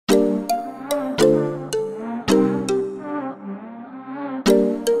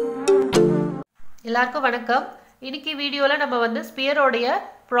எல்லாருக்கும் வணக்கம். இன்னைக்கு வீடியோல நம்ம வந்து ஸ்பியர் உடைய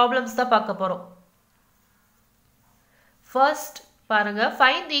ப்ராப்ளம்ஸ் தான் பார்க்க போறோம். First பாருங்க,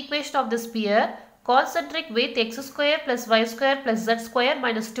 find the equation of the sphere concentric with x square plus y square plus z square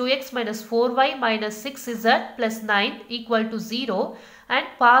minus 2x minus 4y minus 6z plus 9 equal to 0 and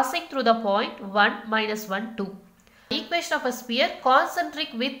passing through the point 1 minus 1 2. Equation of a sphere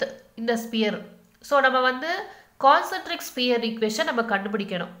concentric with in the sphere. So நம்ம வந்து concentric sphere equation நம்ம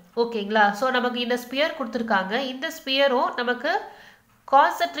கண்டுபிடிக்கணும். ஓகேங்களா? So நமக்கு இந்த sphere கொடுத்திருக்காங்க. இந்த ஸ்பியரும் நமக்கு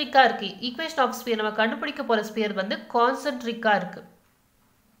கான்சென்ட்ரிக்கா இருக்கு. ஈக்குவேஷன் ஆஃப் ஸ்பியர் நம்ம கண்டுபிடிக்க போற ஸ்பியர் வந்து கான்சென்ட்ரிக்கா இருக்கு.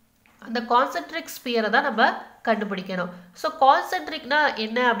 அந்த கான்சென்ட்ரிக் ஸ்பியரை தான் நம்ம கண்டுபிடிக்கணும். சோ கான்சென்ட்ரிக்னா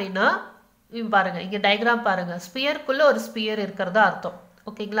என்ன அப்படின்னா பாருங்க, இங்க டயகிராம் பாருங்க. ஸ்பியருக்குள்ள ஒரு ஸ்பியர் இருக்கிறதா அர்த்தம்.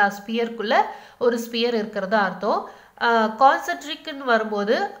 ஓகேங்களா? ஸ்பியருக்குள்ள ஒரு ஸ்பியர் இருக்கிறதா அர்த்தம். கான்சென்ட்ரிக்னு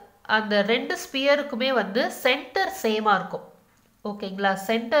வரும்போது அந்த ரெண்டு ஸ்பியருக்குமே வந்து சென்டர் சேமா இருக்கும். ஓகேங்களா?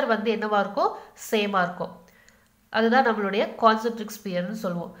 சென்டர் வந்து என்னவா இருக்கும்? சேமா இருக்கும். அதுதான் நம்மளுடைய கான்சென்ட்ரிக் ஸ்பியர்னு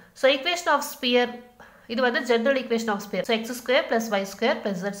சொல்லுவோம். ஸோ ஈக்குவேஷன் ஆஃப் ஸ்பியர் இது வந்து general equation of sphere. So X square plus Y square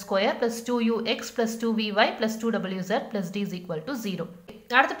plus jet square plus 2ux plus 2vy plus 2wz plus d is equal to 0.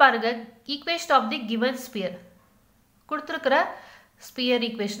 அடுத்து பாருங்க, equation of the given sphere கொடுத்துருக்கிற sphere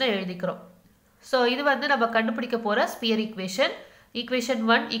ஈக்குவேஷனை எழுதிக்கிறோம். So இது வந்து நம்ம கண்டுபிடிக்க போற ஸ்பியர் ஈக்குவேஷன். ஈக்குவேஷன்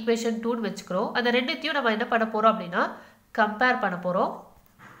 1 ஈக்குவேஷன் 2 வச்சுக்கிறோம். அந்த ரெண்டுத்தையும் நம்ம என்ன பண்ண போறோம் அப்படின்னா கம்பேர் பண்ண போறோம்.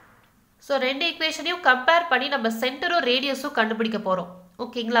 ஸோ ரெண்டு ஈக்குவேஷனையும் கம்பேர் பண்ணி நம்ம சென்டரும் ரேடியஸும் கண்டுபிடிக்க போறோம்.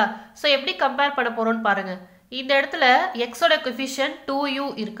 ஓகேங்களா? ஸோ எப்படி கம்பேர் பண்ண போறோம்னு பாருங்க. இந்த இடத்துல எக்ஸோட கோஎஃபிஷியன்ட் 2u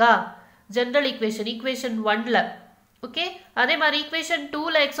இருக்கா? General equation equation 1ல. ஓகே, அதே மாதிரி ஈக்குவேஷன்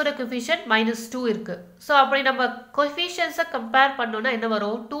 2ல எக்ஸோட கோஎஃபிஷியன்ட் -2 இருக்கு. ஸோ அப்படி நம்ம கோஎஃபிஷியன்ட்ஸை கம்பேர் பண்ணோம்னா என்ன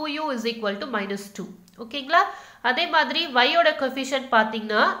வரும்? 2u is equal to -2. ஓகேங்களா? அதே மாதிரி y-ஓட கோஎஃபிஷியன்ட்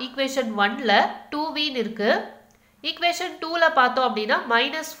பார்த்தீங்கன்னா ஈக்குவேஷன் 1ல 2v இருக்கு. ஈக்குவேஷன் 2ல பார்த்தோம் அப்படின்னா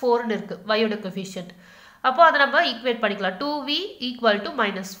 -4 இருக்கு y-ஓட கோஎஃபிஷியன்ட். அப்போ அதை நம்ம ஈக்குவேட் பண்ணிக்கலாம். 2v equal to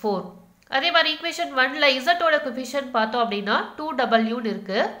 -4. அதே மாதிரி ஈக்குவேஷன் 1ல z-ஓட கோஎஃபிஷியன்ட் பார்த்தோம் அப்படின்னா 2w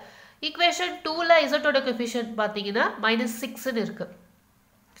இருக்கு. ஈக்குவேஷன் 2ல z-ஓட கோஎஃபிஷியன்ட் பார்த்தீங்கன்னா -6 இருக்கு.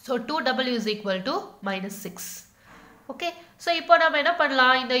 So 2w is equal to -6. Okay, so இப்போ நம்ம என்ன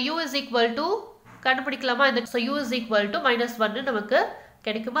பண்ணலாம்? இந்த u is equal to கண்டுபிடிக்கலாமா? இந்த so u is equal to -1 நமக்கு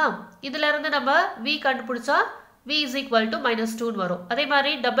கிடைக்குமா? இதுல இருந்து நம்ம v கண்டுபிடிச்சா v is equal to -2 வரும். அதே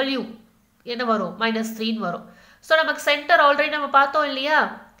மாதிரி w என்ன வரும்? -3 வரும். ஸோ நமக்கு சென்டர் ஆல்ரெடி நம்ம பார்த்தோம் இல்லையா?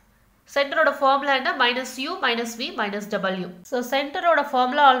 சென்டரோட ஃபார்முலா என்ன? -u -v -w. So சென்டரோட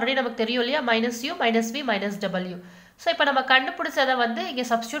formula already நமக்கு தெரியும் இல்லையா? -u -v -w. ஸோ இப்போ நம்ம கண்டுபிடிச்சதை வந்து இங்கே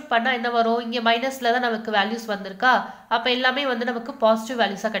சப்ஸ்டியூட் பண்ணால் என்ன வரும்? இங்கே மைனஸில் தான் நமக்கு வேல்யூஸ் வந்திருக்கா? அப்போ எல்லாமே வந்து நமக்கு பாசிட்டிவ்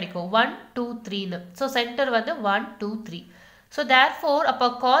வேல்யூஸாக கிடைக்கும். 1 2 3ன்னு. ஸோ சென்டர் வந்து 1 2 3. ஸோ தேர்ஃபோர் அப்போ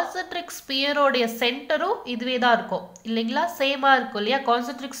கான்சென்ட்ரிக் ஸ்பியரோடைய சென்டரும் இதுவே தான் இருக்கும் இல்லைங்களா? சேமாக இருக்கும் இல்லையா?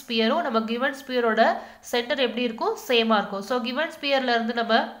 கான்சென்ட்ரிக் ஸ்பியரும் நம்ம கிவன் ஸ்பியரோட சென்டர் எப்படி இருக்கும்? சேமாக இருக்கும். ஸோ கிவன் ஸ்பியர்ல இருந்து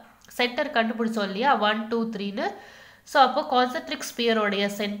நம்ம சென்டர் கண்டுபிடிச்சோம் இல்லையா? 1 2 3ன்னு. ஸோ அப்போ கான்சென்ட்ரிக் ஸ்பியரோடைய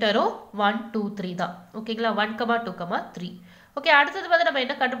சென்டரும் 1 2 3 தான். ஓகேங்களா? 1 2 3. ஓகே, அடுத்தது வந்து நம்ம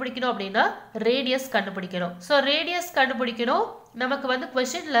என்ன கண்டுபிடிக்கணும் அப்படின்னா ரேடியஸ் கண்டுபிடிக்கணும். ஸோ ரேடியஸ் கண்டுபிடிக்கணும். நமக்கு வந்து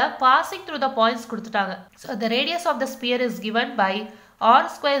क्वेश्चनல passing through the points கொடுத்துட்டாங்க. So the radius of the sphere is given by r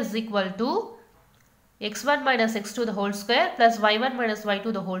square is equal to x1 minus x2 the whole square plus y1 minus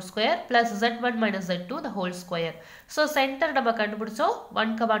y2 the whole square plus z1 minus z2 the whole square. So center நம்ம கண்டுபிடிச்சோம்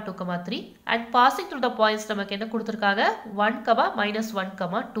 1 2 3 and passing through the points நமக்கு என்ன கொடுத்திருக்காங்க? 1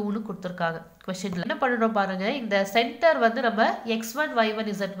 -1 2 னு கொடுத்திருக்காங்க. क्वेश्चनல என்ன பண்ணனும் பாருங்க. இந்த சென்டர் வந்து நம்ம x1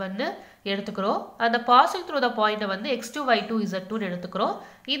 y1 z1 னு எடுத்துக்கிறோம். அந்த passing through the point வந்து x2 y2 z2 னு எடுத்துக்கிறோம்.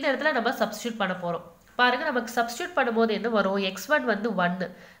 இந்த இடத்துல நம்ம சப்ஸ்டிட்யூட் பண்ண போறோம். பாருங்க, நமக்கு சப்ஸ்டிட்யூட் பண்ணும்போது என்ன வரும்? x1 வந்து 1,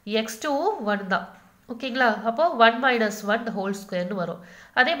 x2 1 தான். ஓகேங்களா? அப்போ 1 -1 the whole square னு வரும்.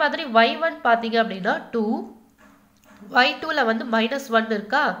 அதே மாதிரி y1 பாத்தீங்க அப்படின்னா 2, y2ல வந்து -1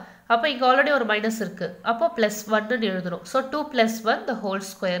 இருக்கா? அப்போ இங்க ஆல்ரெடி ஒரு மைனஸ் இருக்கு. அப்போ +1 னு எழுதணும். ஸோ 2 + 1 the whole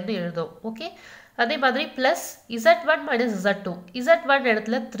square னு எழுதும். ஓகே, அதே மாதிரி பிளஸ் z1 - z2. z1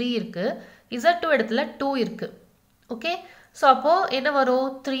 இடத்துல 3 இருக்கு, z2 இடத்துல 2 இருக்கு. ஓகே, ஸோ அப்போ என்ன வரும்?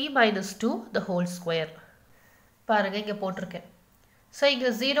 3 - 2 the whole square. பாருங்க, இங்க போட்டிருக்கேன். ஸோ இங்க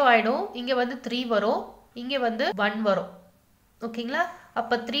 0 ஆயிடும். இங்க வந்து 3 வரும், இங்க வந்து 1 வரும். ஓகேங்களா?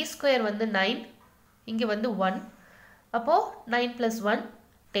 அப்போ 3² வந்து 9, இங்க வந்து 1. அப்போ 9 + 1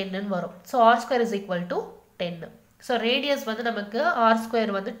 10 வரும். So r² is equal to 10. So radius வந்து நமக்கு r²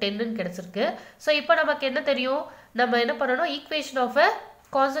 வந்து 10 கிடைச்சிருக்கு. ஸோ இப்போ நமக்கு என்ன தெரியும்? நம்ம என்ன பண்ணணும்? Equation of a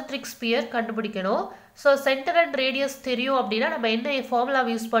concentric sphere கண்டுபிடிக்கணும். ஸோ சென்டர் அண்ட் ரேடியஸ் தெரியும் அப்படின்னா நம்ம என்ன ஃபார்முலா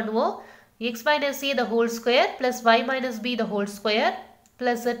யூஸ் பண்ணுவோம்? x minus c the whole square plus y minus b the whole square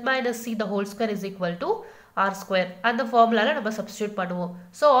plus z minus c the whole square is equal to r square அந்த ஃபார்முலால நம்ம substitute பண்ணுவோம்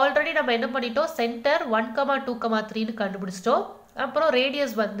so already நம்ம என்ன பண்ணிட்டோம் சென்டர் 1, 2, 3 னு கண்டுபிடிச்சிட்டோம் அப்புறம்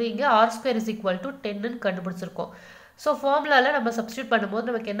ரேடியஸ் வந்து இங்க r square is equal to 10 னு கண்டுபிடிச்சிருக்கோம் சோ ஃபார்முலால நம்ம சப்ஸ்டிட்யூட் பண்ணும்போது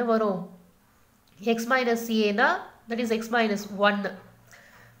நமக்கு என்ன வரும் x minus a னா that is x minus 1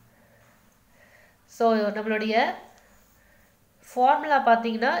 so நம்மளுடைய ஃபார்முலா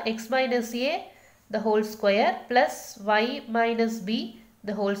பாத்தீங்கன்னா x minus a the whole square plus y minus b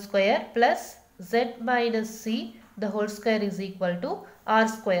the whole square plus z minus c the whole square is equal to r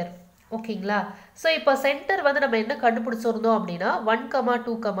square ஓகேங்களா so இப்போ centre வந்து நம்ம என்ன கண்டுபிடிச்சிருந்தோம் அப்படினா 1,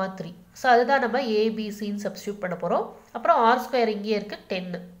 2, 3 so அதுதான் நம்ம a b c ன்னு substitute பண்ண போறோம் அப்புறம் r square இங்கே இருக்கு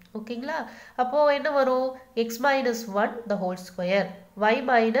 10 ஓகேங்களா அப்போ என்ன வரும் x minus 1 the whole square y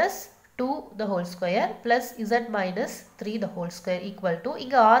minus 2 the whole square plus z minus 3 the whole square equal to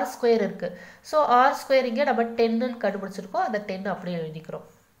இங்க r square இருக்கு so r square இங்க நம்ம 10 ன்னு கண்டுபிடிச்சிருக்கோம் அந்த 10 அப்படியே எழுதிக்கிறோம்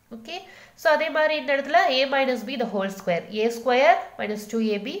ஓகே சோ அதே மாதிரி இந்த இடத்துல a minus b the whole square a square minus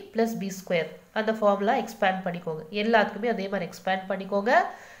 2ab plus b square அந்த ஃபார்முலா எக்ஸ்பேண்ட் பண்ணிக்கோங்க எல்லாத்துக்குமே அதே மாதிரி எக்ஸ்பேண்ட் பண்ணிக்கோங்க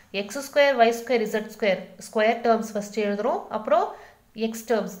x square y square z square square terms first எழுதுறோம் அப்புறம் x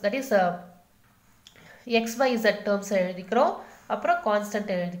terms that is x y z terms எழுதிக்கிறோம் அப்புறம்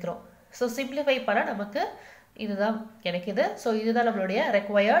கான்ஸ்டன்ட் எழுதிக்கிறோம் So simplify பண்ணா நமக்கு இதுதான் கிடைக்குது so இதுதான் நம்மளுடைய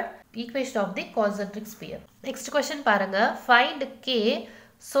required equation of the concentric sphere next question பாருங்க find k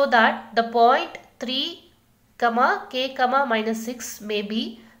so that the point 3 k minus 6 may be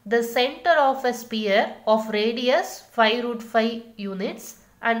the center of a sphere of radius 5√5 units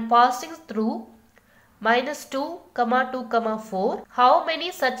and passing through minus 2, 2, 4 how many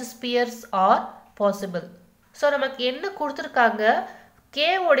such spheres are possible so நமக்கு என்ன கொடுத்திருக்காங்க k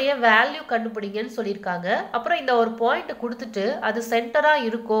உடைய value கண்டுபிடிங்கன்னு சொல்லிருக்காங்க அப்புறம் இந்த ஒரு point கொடுத்துட்டு அது சென்டரா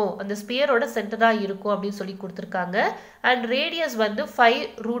இருக்கும் அந்த ஸ்பியரோட சென்டரா இருக்கும் அப்படி சொல்லி கொடுத்திருக்காங்க and radius வந்து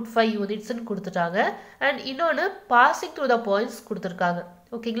 5√5 யூனிட்ஸ் ன்னு கொடுத்துட்டாங்க and இன்னொன்னு passing through the points கொடுத்திருக்காங்க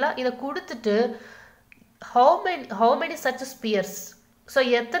ஓகேங்களா இத கொடுத்துட்டு how many such spheres so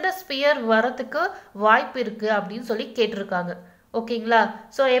எத்தனை ஸ்பியர் வரதுக்கு வாய்ப்பு இருக்கு அப்படினு சொல்லி கேட்டிருக்காங்க ஓகேங்களா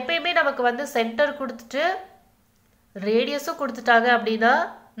சோ எப்பவுமே நமக்கு வந்து சென்டர் கொடுத்துட்டு ரேடியஸும் கொடுத்துட்டாங்க அப்படினா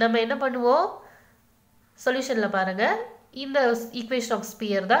நம்ம என்ன பண்ணுவோம் சொல்யூஷன்ல பாருங்க இந்த ஈக்குவேஷன் ஆஃப்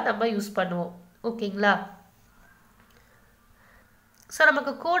ஸ்பியர் தான் நம்ம யூஸ் பண்ணுவோம் ஓகேங்களா சோ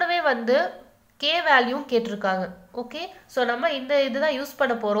நமக்கு கூடவே வந்து k வேல்யூ கேட்டிருக்காங்க ஓகே சோ நம்ம இந்த இதுதான் யூஸ்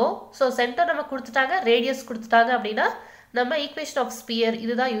பண்ண போறோம் சோ சென்டர் நம்ம கொடுத்துட்டாங்க ரேடியஸ் கொடுத்துட்டாங்க அப்படினா நம்ம equation of sphere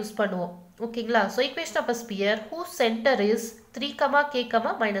இதுதான் யூஸ் பண்ணுவோம் ஓகேங்களா so equation of a sphere whose center is 3, k,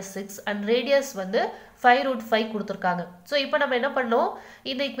 minus 6 and radius வந்து 5√5 கொடுத்திருக்காங்க so இப்போ நம்ம என்ன பண்ணோம்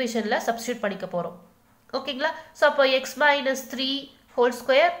இந்த equationல சப்ஸ்டிட்யூட் பண்ணிக்க போறோம் ஓகேங்களா so அப்போ x minus 3 whole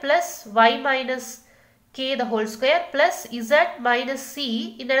square plus y minus k the whole square plus z minus c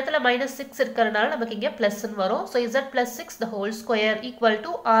இந்த இடத்துல minus 6 இருக்கறனால நமக்கு இங்க plus ன்னு வரும் so z plus 6 the whole square equal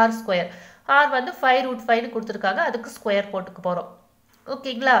to r square r வந்து 5√5 ன்னு கொடுத்திருக்காங்க அதுக்கு ஸ்கொயர் போட்டுக்க போறோம்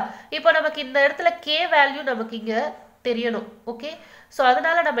ஓகேங்களா இப்போ நமக்கு இந்த இடத்துல k வேல்யூ நமக்கு இங்க தெரியணும் ஓகே சோ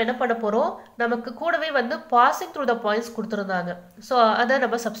அதனால நம்ம என்ன பண்ண போறோம் நமக்கு கூடவே வந்து passing through the points கொடுத்திருந்தாங்க சோ அத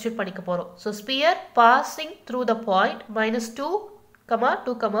நம்ம சப்ஸ்டிட்யூட் பண்ணிக்க போறோம் so sphere passing through the point minus 2,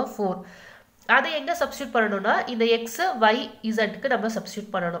 2, 4 அதை எங்க சப்ஸ்டிட்யூட் பண்ணனும்னா இந்த x y z க்கு நம்ம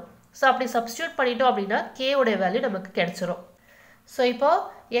சப்ஸ்டிட்யூட் பண்ணனும் சோ அப்படி சப்ஸ்டிட்யூட் பண்ணிட்டோம் அப்படினா k உடைய வேல்யூ நமக்கு கிடைச்சிரும் சோ இப்போ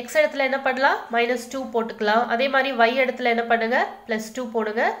x இடத்துல என்ன பண்ணலாம் -2 போட்டுக்கலாம் அதே மாதிரி y இடத்துல என்ன பண்ணுங்க +2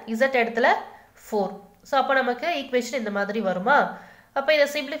 போடுங்க z இடத்துல 4 சோ அப்ப நமக்கு ஈக்குவேஷன் இந்த மாதிரி வருமா அப்ப இத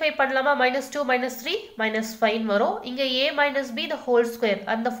சிம்பிளிஃபை பண்ணலாமா -2 -3 -5 வரும் இங்க a - b the whole square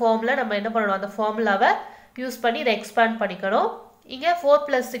அந்த ஃபார்முலா நம்ம என்ன பண்ணனும் அந்த ஃபார்முலாவை யூஸ் பண்ணி இத எக்ஸ்பாண்ட் பண்ணிக்கணும் இங்க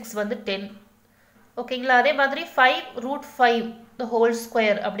 4 + 6 வந்து 10 ஓகேங்களா அதே மாதிரி 5√5 the whole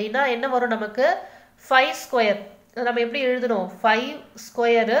square அப்படினா என்ன வரும் நமக்கு 5 ஸ்கொயர் நம்ம எப்படி எழுதணும் 5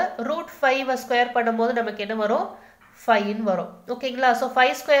 ஸ்கொயர் √5 ஸ்கொயர் பண்ணும்போது நமக்கு என்ன வரும் 5 ன்னு வரும் ஓகேங்களா சோ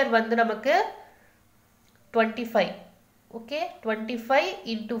 5 ஸ்கொயர் வந்து நமக்கு 25 ஓகே 25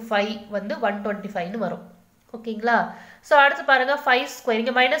 into 5 வந்து 125 ன்னு வரும் ஓகேங்களா சோ அடுத்து பாருங்க 5 ஸ்கொயர்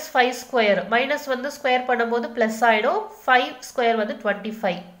இங்க -5 ஸ்கொயர் மைனஸ் வந்து ஸ்கொயர் பண்ணும்போது பிளஸ் ஆயிடும் 5 ஸ்கொயர் வந்து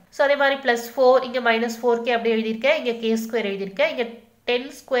 25 சோ அதே மாதிரி +4 இங்க -4k அப்படியே எழுதி இருக்கேன் இங்க k ஸ்கொயர் எழுதி இருக்கேன் இங்க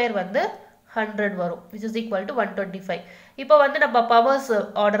 10 ஸ்கொயர் வந்து 100 வரும் which is equal to 125 இப்போ வந்து நம்ம பவர்ஸ்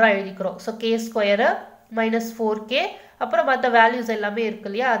ஆர்டரா எழுதிக்கிறோம் சோ k ஸ்கொயர் -4k அப்புறம் மத்த வேல்யூஸ் எல்லாமே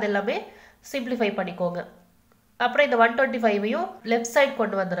இருக்குலையா அதெல்லாம் சிம்பிளிஃபை பண்ணிக்கோங்க அப்புறம் இந்த 125ஐயும் லெஃப்ட் சைடு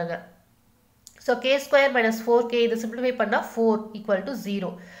கொண்டு வந்துருங்க சோ k ஸ்கொயர் -4k இத சிம்பிளிஃபை பண்ணா 4 =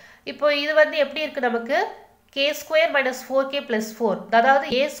 0 இப்போ இது வந்து எப்படி இருக்கு நமக்கு k square minus 4k plus 4 அதாவது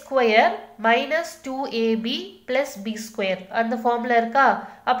a square minus 2ab plus b square அந்த ஃபார்முலா இருக்கா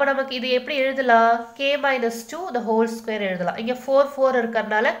அப்ப நமக்கு இது எப்படி எழுதலாம் k minus 2 the whole square எழுதலாம் இங்க 4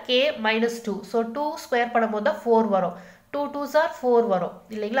 இருக்கறனால k minus 2 so 2 ஸ்கொயர் பண்ணும்போது 4 வரும் 2 2s are 4 வரும்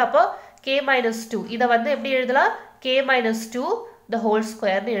இல்லீங்களா அப்ப k minus 2 இத வந்து எப்படி எழுதலாம் k minus 2 the whole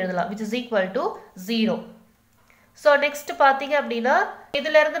square னு எழுதலாம் which is equal to 0 so next பாத்தீங்க அப்படினா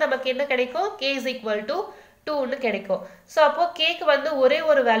இதில இருந்து நமக்கு என்ன கிடைக்கும் k is equal to 2 னு கிடைக்கும் சோ அப்போ k க்கு வந்து ஒரே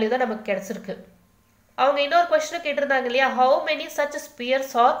ஒரு வேல்யூ தான் நமக்கு கிடைச்சிருக்கு அவங்க இன்னொரு क्वेश्चन கேட்டிருந்தாங்க இல்லையா how many such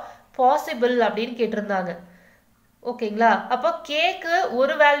spheres are possible அப்படினு கேட்டிருந்தாங்க ஓகேங்களா அப்போ k க்கு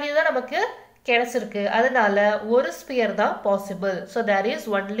ஒரு வேல்யூ தான் நமக்கு கிடைச்சிருக்கு அதனால ஒரு ஸ்பியர் தான் possible so there is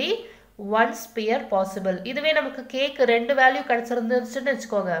only one sphere possible இதுவே நமக்கு k க்கு ரெண்டு வேல்யூ கிடைச்சிருந்துச்சுன்னு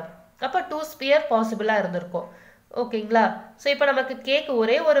வெச்சுக்கோங்க அப்ப 2 ஸ்பியர் பாசிபிளா இருந்திருக்கும் ஓகேங்களா சோ இப்போ நமக்கு k க்கு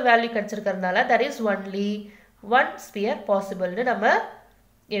ஒரே ஒரு value கிடைச்சிருக்கிறதுனால there is only one sphere possible னு நம்ம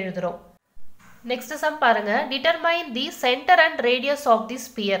எழுதுறோம் next sum பாருங்க determine the center and radius of the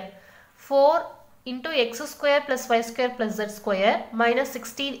sphere 4 into x square plus y square plus z square minus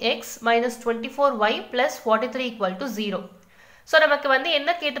 16x minus 24y plus 43 equal to 0 so நமக்கு வந்து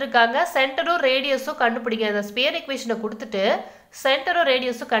என்ன கேட்டிருக்காங்க சென்டரும் ரேடியஸும் கண்டுபிடிங்க அந்த ஸ்பியர் ஈக்குவேஷனை கொடுத்துட்டு சென்டரும்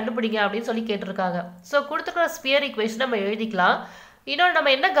ரேடியஸும் கண்டுபிடிங்க அப்படினு சொல்லி கேட்டிருக்காங்க சோ கொடுத்துக்கிற ஸ்பியர் ஈக்குவேஷனை நம்ம எழுதிக்கலாம் இன்னொரு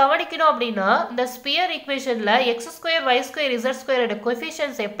நம்ம என்ன கவனிக்கணும் அப்படினா இந்த sphere ஈக்குவேஷன்ல x square y square z square ஓட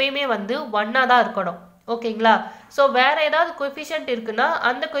கோஎஃபிஷியன்ட்ஸ் எப்பவுமே வந்து 1 ஆ தான் இருக்கணும் ஓகேங்களா சோ வேற ஏதாவது கோஎஃபிஷியன்ட் இருக்குனா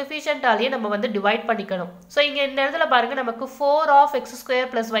அந்த கோஎஃபிஷியன்ட்டாலயே நம்ம வந்து டிவைட் பண்ணிக்கணும் சோ இங்க இந்த இடத்துல பாருங்க நமக்கு 4 of x square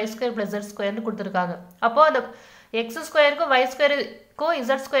plus y square plus z square னு கொடுத்திருக்காங்க அப்போ அந்த x square க்கு y square க்கு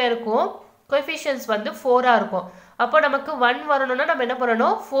z square க்கு கோஎஃபிஷியன்ட்ஸ் வந்து 4 ஆ இருக்கும் அப்போ நமக்கு 1 வரணும்னா நம்ம என்ன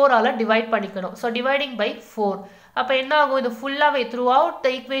பண்ணனும் 4 ஆல டிவைட் பண்ணிக்கணும் சோ டிவைடிங் பை 4 அப்ப என்ன ஆகும் இது ஃபுல்லாவே throughout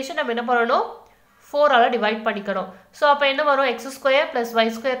the equation நம்ம என்ன பண்ணனும் 4 ஆல டிவைட் பண்ணிக்கணும் சோ அப்ப என்ன வரும் x square plus y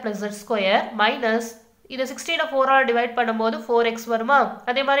square plus z square minus இது 16 4 ஆல டிவைட் பண்ணும்போது 4x வருமா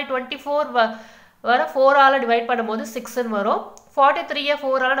அதே மாதிரி 24 வர 4 ஆல டிவைட் பண்ணும்போது 6 ன்னு வரும் 43 ஐ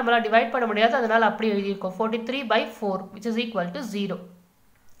 4 ஆல நம்மால டிவைட் பண்ண முடியாது அதனால அப்படியே எழுதி இருக்கோம் 43/4 which is equal to 0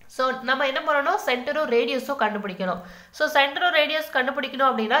 so நம்ம என்ன பண்ணனும் சென்டரும் ரேடியஸும் கண்டுபிடிக்கணும் சோ சென்டரும் ரேடியஸ் கண்டுபிடிக்கணும்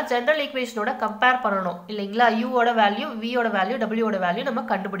அப்படினா ஜெனரல் ஈக்குவேஷனோட கம்பேர் பண்ணனும் இல்லீங்களா u ஓட வேல்யூ v ஓட வேல்யூ w ஓட வேல்யூ நம்ம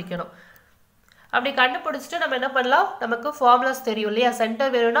கண்டுபிடிக்கணும் அப்படி கண்டுபிடிச்சிட்டு நம்ம என்ன பண்ணலாம் நமக்கு ஃபார்முலாஸ் தெரியும் இல்லையா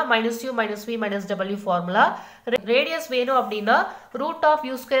சென்டர் வேணும்னா -u -v -w formula radius வேணும் அப்படினா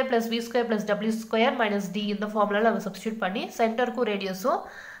 √u square plus v square plus w square minus d இந்த ஃபார்முலால நம்ம சப்ஸ்டிட்யூட் பண்ணி சென்டருக்கு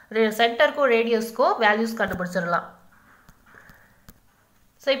ரேடியஸ்க்கு வேல்யூஸ் கண்டுபிடிச்சிரலாம்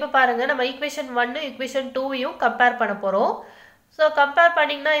சோ இப்போ பாருங்க நம்ம ஈக்குவேஷன் 1 ஈக்குவேஷன் 2 யும் கம்பேர் பண்ண போறோம் சோ கம்பேர்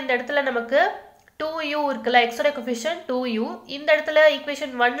பண்ணீங்கனா இந்த இடத்துல நமக்கு 2u இருக்குல x ஓட கோஎஃபிஷியன்ட் 2u இந்த இடத்துல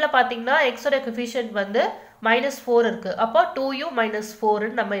ஈக்குவேஷன் 1 ல பாத்தீங்கன்னா x ஓட கோஎஃபிஷியன்ட் வந்து -4 இருக்கு அப்போ 2u - 4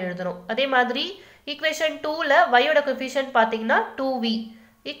 ன்னு நம்ம எழுதணும் அதே மாதிரி ஈக்குவேஷன் 2 ல y ஓட கோஎஃபிஷியன்ட் பாத்தீங்கன்னா 2v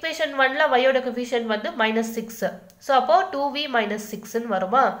ஈக்குவேஷன் 1 ல y ஓட கோஎஃபிஷியன்ட் வந்து -6 சோ அப்போ 2v - 6 ன்னு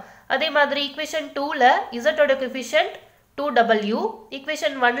வருமா அதே மாதிரி ஈக்குவேஷன் 2 ல z ஓட கோஎஃபிஷியன்ட் 2w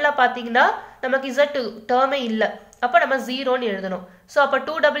ஈக்குவேஷன் 1 ல பாத்தீங்கன்னா நமக்கு z டேர்மே இல்ல அப்ப நம்ம 0 ன்னு எழுதணும் சோ அப்ப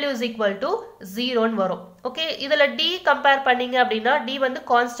 2w = 0 ன்னு வரும் ஓகே இதுல d கம்பேர் பண்ணீங்க அப்படினா d வந்து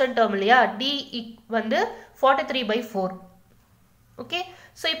கான்ஸ்டன்ட் டேர்ம் இல்லையா d வந்து 43/4 ஓகே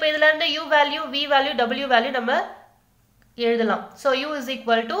சோ இப்போ இதுல இருந்து u value v value w value நம்ம எழுதலாம் so u =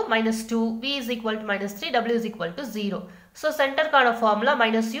 -2 v = -3 w = 0 so சென்டர்க்கான formula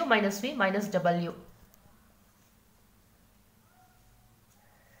 -u -v -w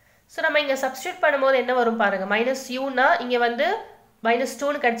so நம்ம இங்க சப்ஸ்டிட்யூட் பண்ணும்போது என்ன வரும் பாருங்க -u னா இங்க வந்து -2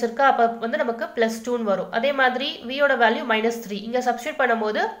 னு கிடைச்சிருக்கா அப்ப வந்து நமக்கு +2 னு வரும் அதே மாதிரி v ஓட வேல்யூ -3 இங்க சப்ஸ்டிட்யூட்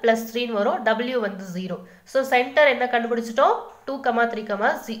பண்ணும்போது +3 னு வரும் w வந்து 0 சோ சென்டர் என்ன கண்டுபிடிச்சிட்டோம் 2,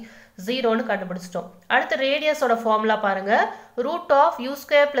 3, 0 னு கண்டுபிடிச்சிட்டோம் அடுத்து ரேடியஸ் ஓட ஃபார்முலா பாருங்க √u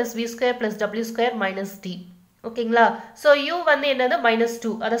square plus v square plus w square minus d ஓகேங்களா சோ u வந்து என்னது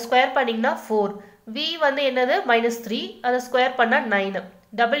 -2 அத ஸ்கொயர் பண்ணீங்கனா 4 v வந்து என்னது -3 அத ஸ்கொயர் பண்ணா 9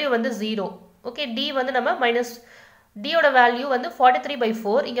 w வந்து 0 ஓகே d வந்து நம்ம d ஓட வேல்யூ வந்து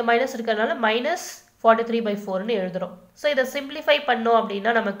 43/4 இங்க மைனஸ் இருக்கறனால -43/4 னு எழுதுறோம் சோ இத சிம்பிளிஃபை பண்ணோம்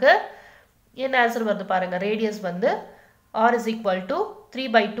அப்படினா நமக்கு என்ன ஆன்சர் வருது பாருங்க ரேடியஸ் வந்து r =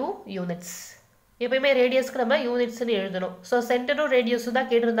 3/2 யூனிட்ஸ் எப்பவுமே ரேடியஸ்க்கு நம்ம யூனிட்ஸ் னு எழுதணும் சோ சென்டரும் ரேடியஸும் தான்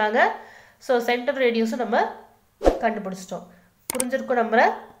கேட்டிருந்தாங்க சோ சென்டர் ரேடியஸும் நம்ம கண்டுபிடிச்சிட்டோம் புரிஞ்சிருக்கும்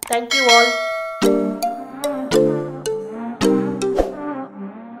நம்புறேன் thank you all